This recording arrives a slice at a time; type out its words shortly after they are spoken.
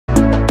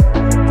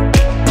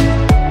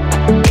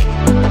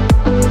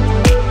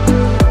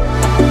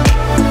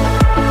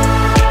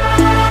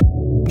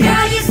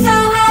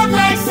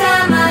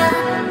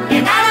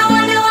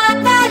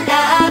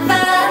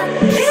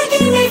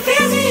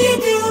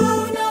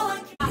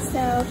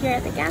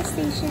the gas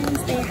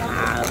stations, they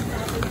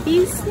have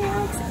these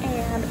snacks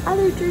and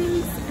other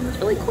drinks, and it's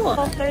really cool.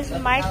 There's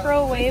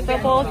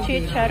microwavable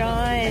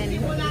chicharron,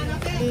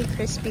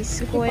 crispy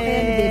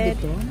squid.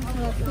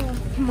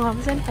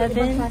 Mom's in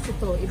heaven.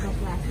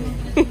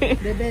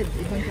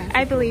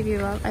 I believe you,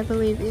 love. I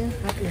believe you.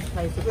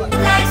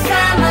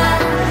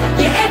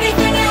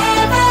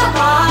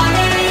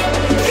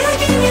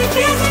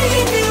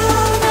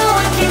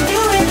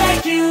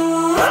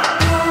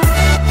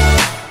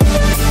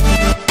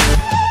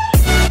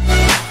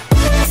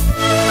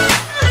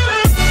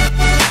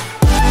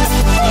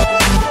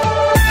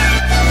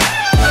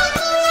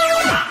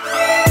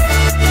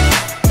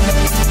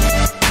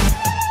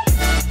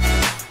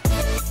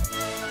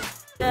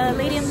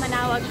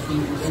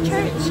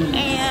 Church,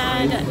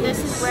 and this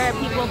is where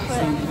people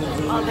put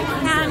all the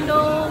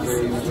candles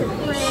to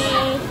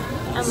pray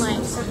and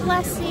like for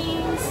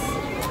blessings.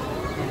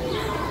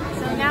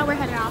 So now we're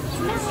heading off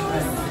to Mass.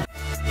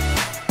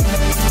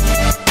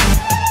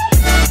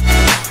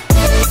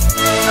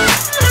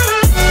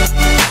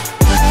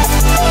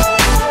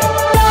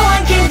 No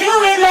one can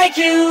do it like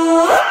you.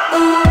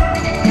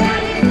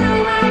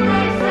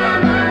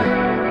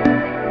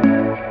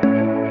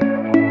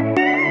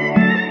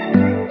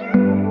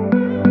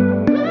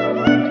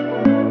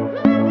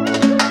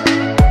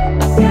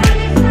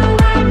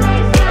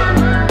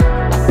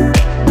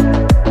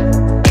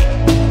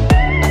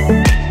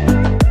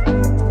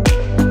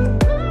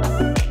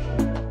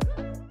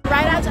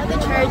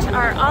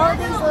 Are all of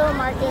these little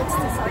markets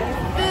to sell you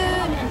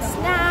food and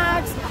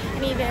snacks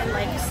and even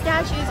like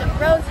statues and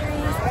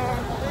rosaries, and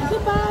you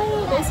can buy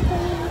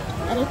basically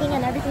anything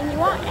and everything you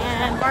want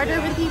and barter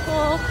with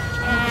people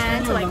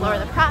and to like lower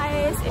the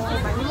price. If you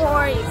buy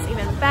more, it's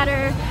even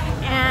better,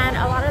 and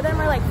a lot of them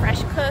are like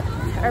fresh cooked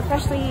or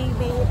freshly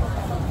made.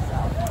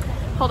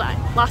 Hold on,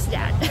 lost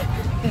dad.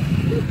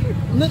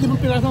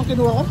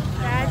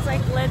 Dad's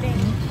like living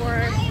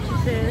for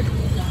food.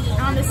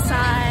 On the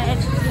side,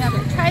 we have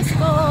our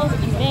tricycles,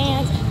 and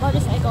vans, and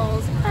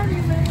motorcycles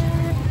everywhere.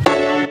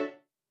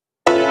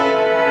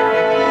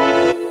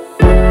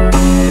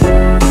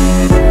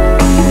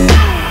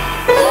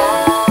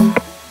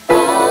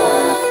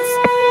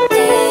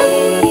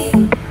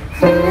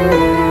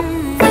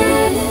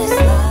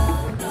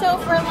 So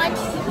for lunch,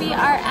 we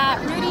are at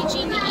Rudy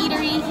Genie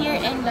Eatery here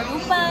in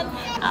Dagupan.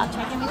 I'll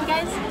check in with you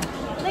guys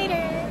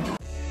later.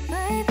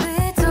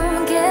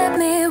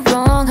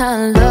 I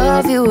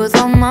love you with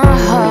all my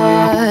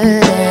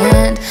heart,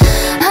 and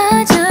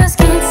I just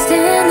can't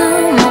stand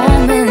the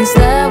moments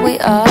that we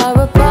are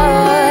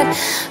apart.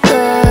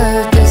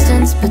 The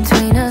distance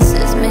between us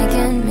is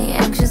making me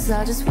anxious.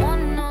 I just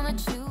want to know that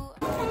you.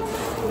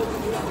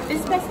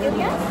 Is this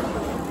pastillas?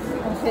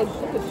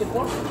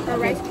 Or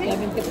rice cake?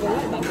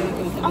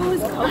 Oh,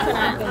 it's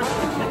coconut.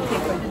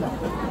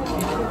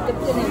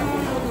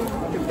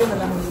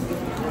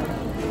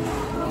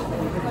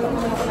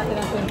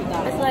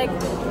 It's like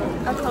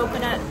a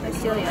coconut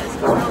pastillas.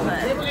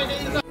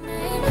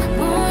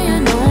 Boy, I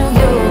know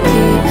you'll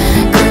keep,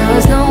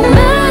 'cause no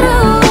matter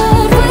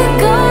what we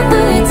go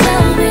through, you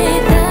tell me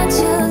that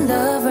your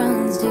love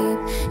runs deep.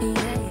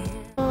 Yeah.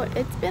 So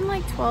it's been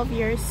like 12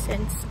 years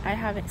since I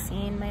haven't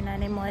seen my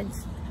nanay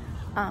Mods.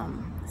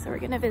 So we're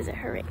gonna visit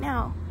her right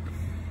now.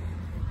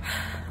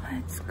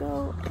 Let's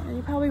go. And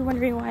you're probably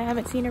wondering why I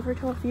haven't seen her for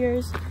 12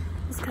 years.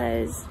 It's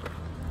because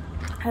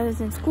I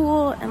was in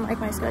school and like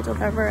my schedule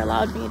never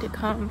allowed me to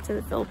come to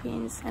the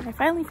Philippines, and I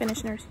finally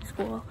finished nursing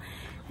school,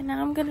 and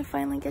now I'm gonna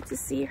finally get to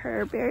see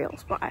her burial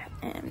spot.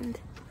 And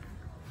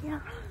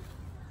yeah,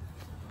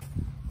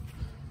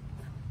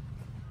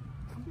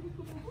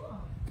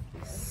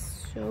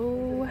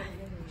 so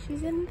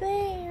she's in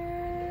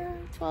there.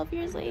 12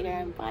 years later,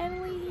 I'm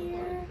finally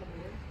here.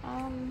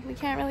 We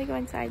can't really go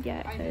inside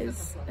yet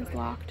because it's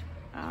locked.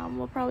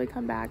 We'll probably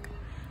come back,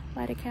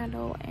 light a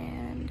candle,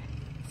 and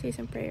say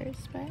some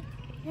prayers, but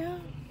yeah.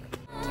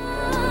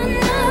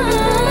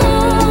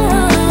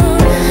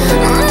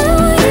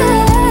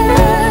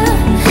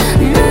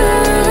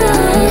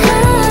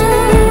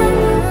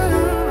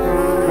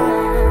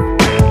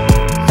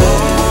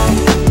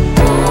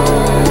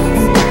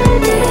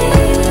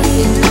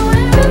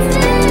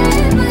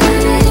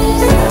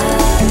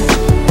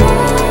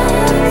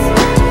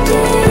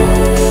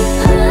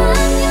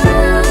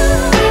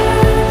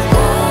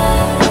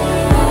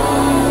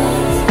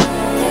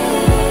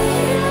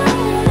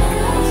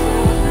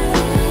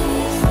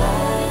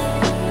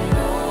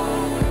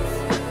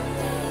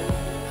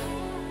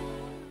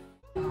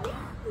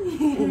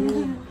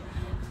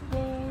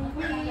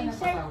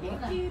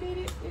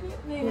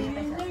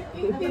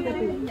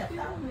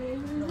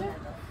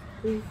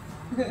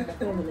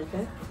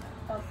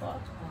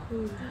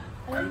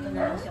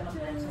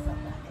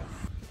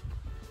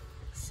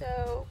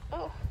 So,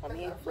 oh, let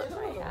me flip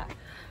my hat.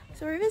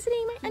 So we're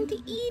visiting my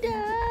Auntie Ida.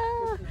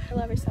 I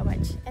love her so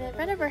much. And in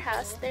front of her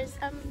house, there's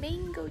a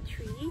mango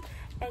tree.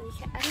 And you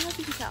can't, I don't know if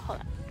you can tell, hold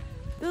on.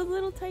 Those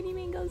little tiny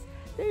mangoes,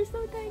 they're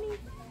so tiny.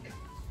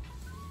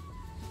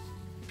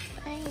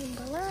 Ay,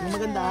 balat.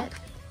 Maganda.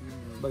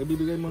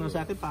 Bibigay mo na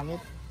sa akin,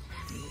 pangit.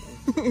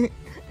 It's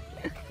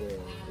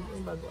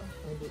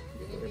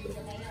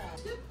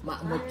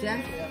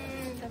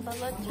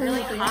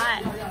really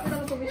hot.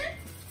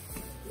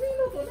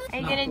 Are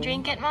you gonna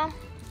drink it, Mom?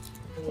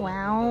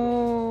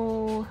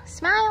 Wow.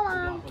 Smile,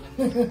 Mom.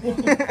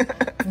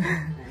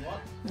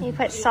 You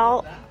put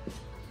salt.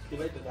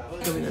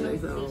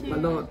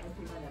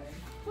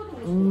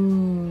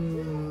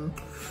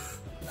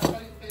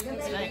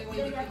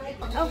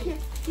 Okay,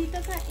 dito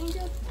ka,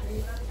 Angel.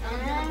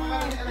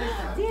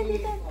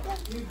 Dito.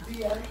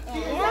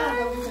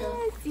 Yes,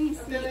 si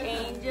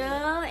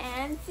Angel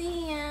and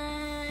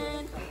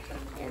Sian.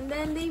 And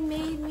then they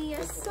made me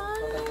a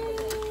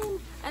sign.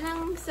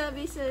 Anong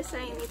sabi sa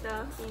sign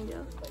nito,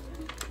 Angel?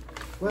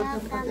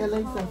 Welcome to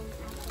Alyssa.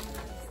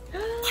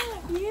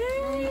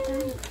 Yay!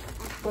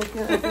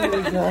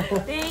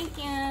 Thank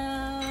you.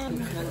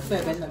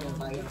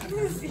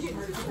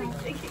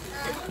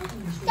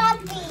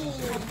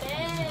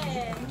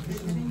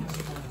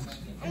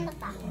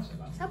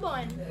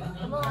 Sabon.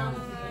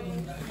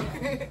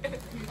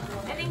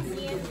 I think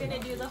Sian's gonna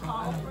do the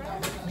haul for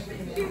us.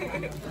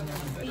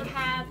 We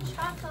have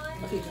chocolate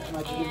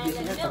and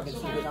a milk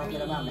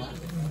candy.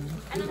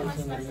 Anong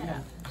mas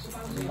masarap?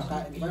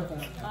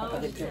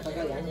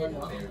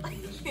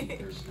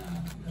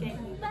 Okay,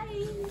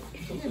 bye!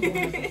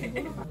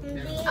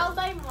 I'll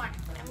buy more.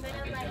 I'm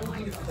gonna buy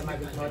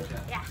more.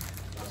 Yeah.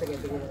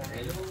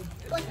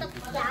 Putok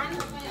yan?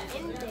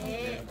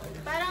 Hindi.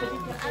 Parang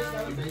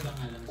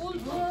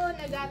pulbo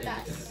na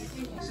gatas.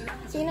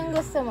 Sinong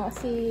gusto mo?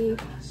 Si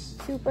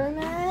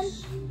Superman?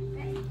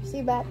 Si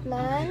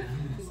Batman?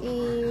 Si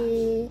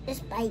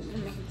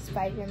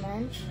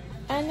Spider-Man?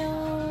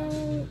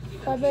 Anong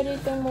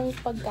paborito mong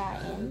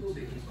pagkain?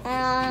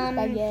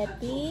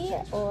 Spaghetti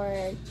or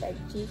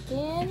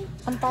chicken?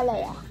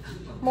 Ampalaya?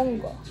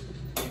 Munggo?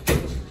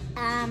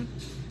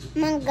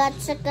 Mangga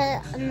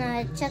tsaka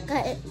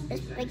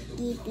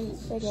spaghetti.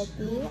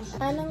 Spaghetti?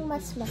 Anong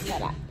mas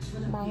masarap?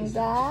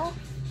 Mangga?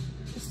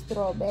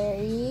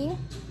 Strawberry?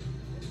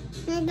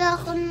 Hindi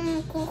ako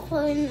nang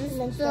kukunin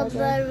ng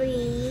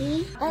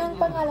strawberry. Anong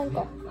pangalan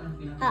ko?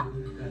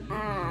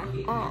 I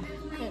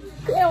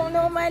don't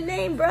know my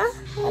name, bro.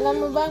 Alam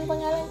mo ba ang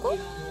pangalan ko?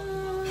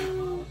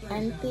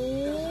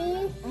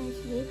 Auntie?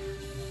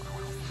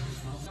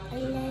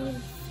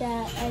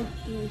 Alyssa,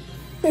 Auntie.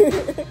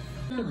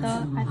 Ito,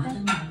 ate.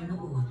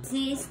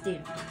 Si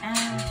Steve.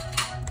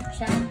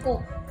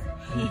 Shampoo.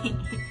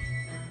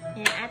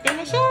 Yan, ate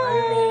na siya.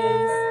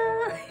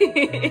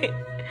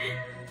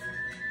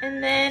 And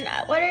then,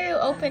 what are you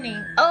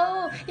opening?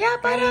 Oh, yeah,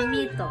 parang...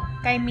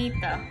 Kay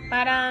Mito.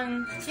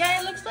 Parang,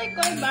 yeah, it looks like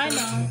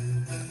guayabano.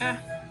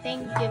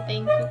 Thank you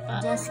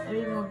pa. Just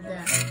remove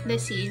The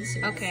seeds,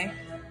 okay.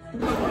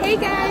 Hey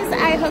guys,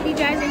 I hope you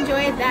guys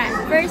enjoyed that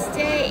first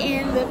day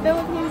in the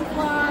Philippines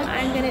vlog.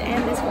 I'm gonna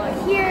end this vlog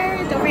here.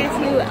 Don't forget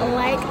to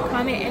like,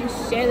 comment, and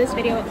share this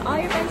video with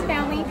all your friends and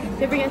family.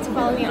 Don't forget to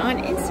follow me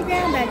on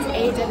Instagram. That's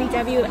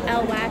AWWLWACZZA.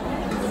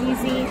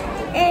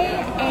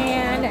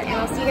 And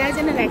I'll see you guys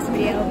in the next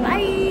video.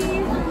 Bye!